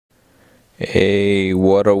Hey,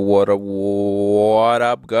 what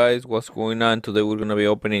up, guys? What's going on? Today we're gonna be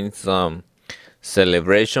opening some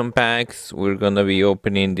celebration packs. We're gonna be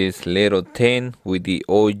opening this little tin with the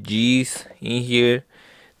OGs in here,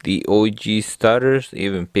 the OG starters,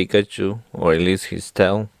 even Pikachu, or at least his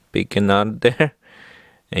tail peeking out there.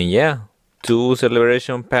 And yeah, two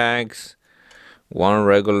celebration packs, one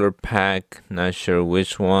regular pack, not sure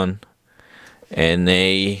which one, and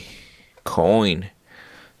a coin.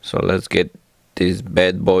 So let's get this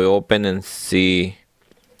bad boy open and see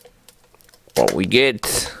what we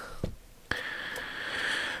get.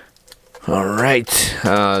 Alright,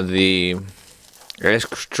 the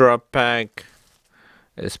extra pack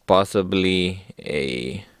is possibly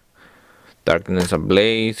a Darkness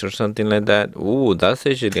Ablaze or something like that. Ooh, that's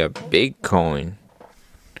actually a big coin.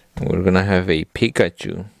 We're gonna have a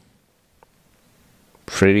Pikachu.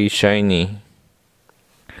 Pretty shiny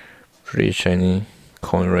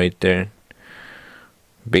coin right there.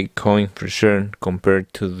 Big coin for sure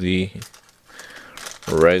compared to the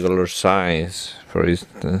regular size, for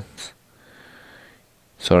instance.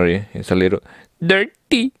 Sorry, it's a little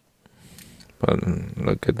dirty, but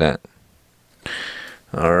look at that.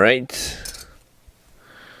 Alright,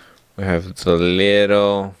 we have the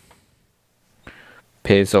little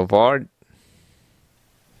piece of art,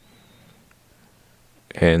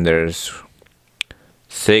 and there's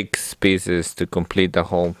 6 pieces to complete the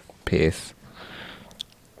whole piece.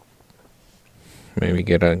 Maybe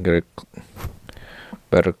get a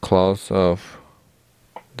better close of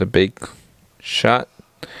the big shot.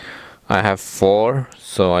 I have 4,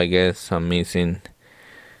 so I guess I'm missing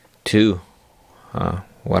 2.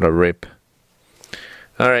 What a rip.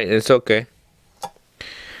 Alright, it's okay.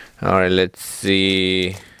 Alright, let's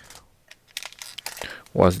see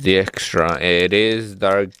what's the extra. It is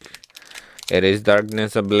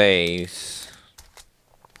Darkness Ablaze.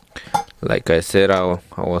 Like I said, I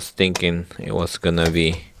was thinking it was gonna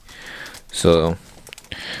be. So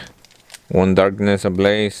 1 Darkness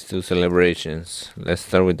Ablaze, 2 celebrations. Let's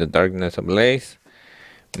start with the Darkness Ablaze.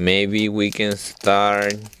 Maybe we can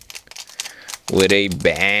start with a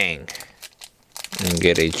bang and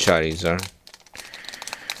get a Charizard.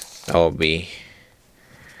 That will be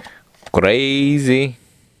crazy.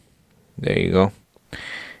 There you go.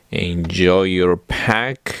 Enjoy your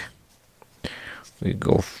pack. We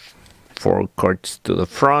go 4 cards to the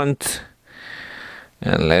front,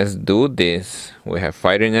 and let's do this. We have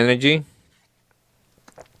Fighting Energy,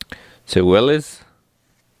 Willis,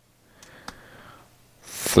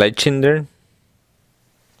 Fletchinder,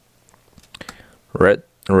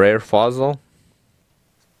 Rare Fossil,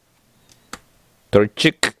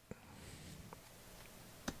 Torchic,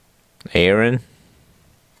 Aaron,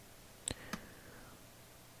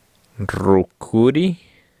 Rukiri,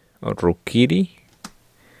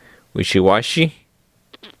 Wishiwashi,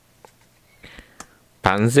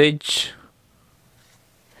 Pansage,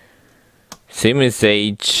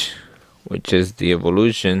 Simisage, which is the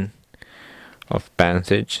evolution of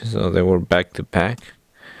Pansage, so they were back to back.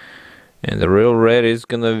 And the real red is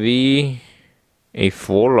gonna be a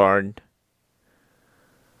full art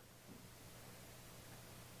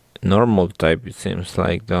normal type, it seems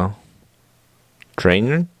like, though.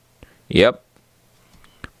 Trainer, yep.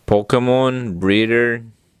 Pokemon Breeder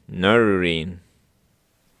Nurturing,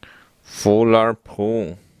 full art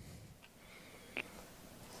pool.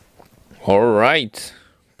 Alright,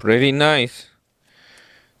 pretty nice.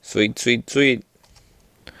 Sweet.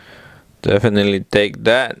 Definitely take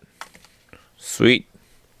that. Sweet.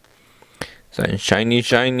 Some shiny,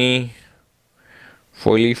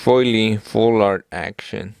 foily, full art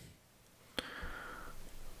action.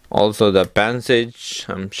 Also the Pansage,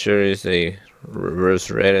 I'm sure is a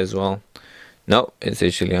reverse red as well. No, it's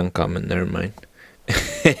actually uncommon, never mind.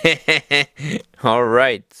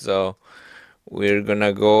 Alright, so we're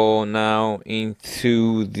gonna go now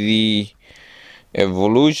into the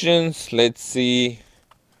evolutions. Let's see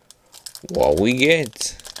what we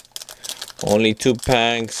get. Only 2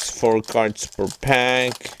 packs, 4 cards per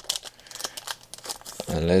pack.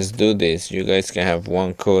 And let's do this. You guys can have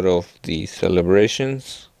 1 code of the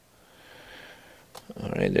celebrations.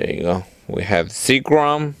 Alright, there you go. We have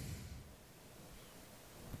Seagrom.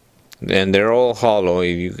 And they're all hollow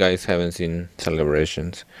if you guys haven't seen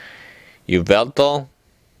celebrations. Yveltal,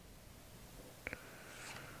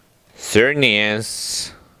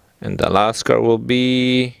 Cernius, and the last card will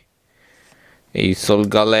be a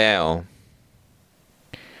Solgaleo.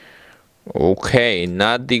 Okay,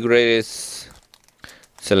 not the greatest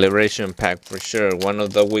celebration pack for sure. One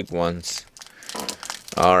of the weak ones.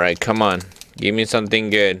 Alright, come on. Give me something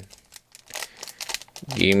good.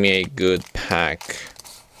 Give me a good pack.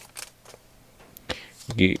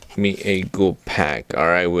 Give me a good pack.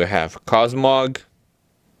 Alright, we have Cosmog,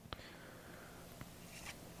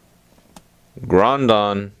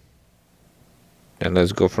 Grondon, and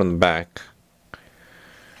let's go from the back.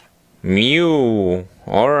 Mew.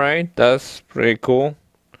 Alright, that's pretty cool.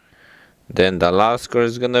 Then the last card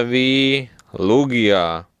is gonna be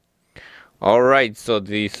Lugia. Alright, so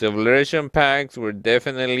the Civilization packs were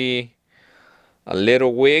definitely a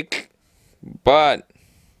little weak, but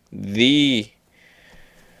the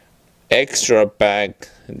extra pack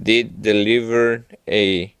did deliver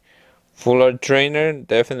a full art trainer.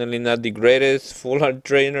 Definitely not the greatest full art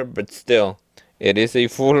trainer, but still, it is a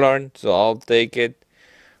full art, so I'll take it.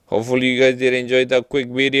 Hopefully you guys did enjoy that quick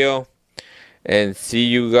video, and see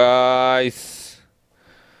you guys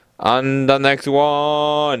on the next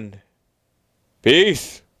one.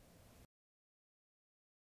 Peace.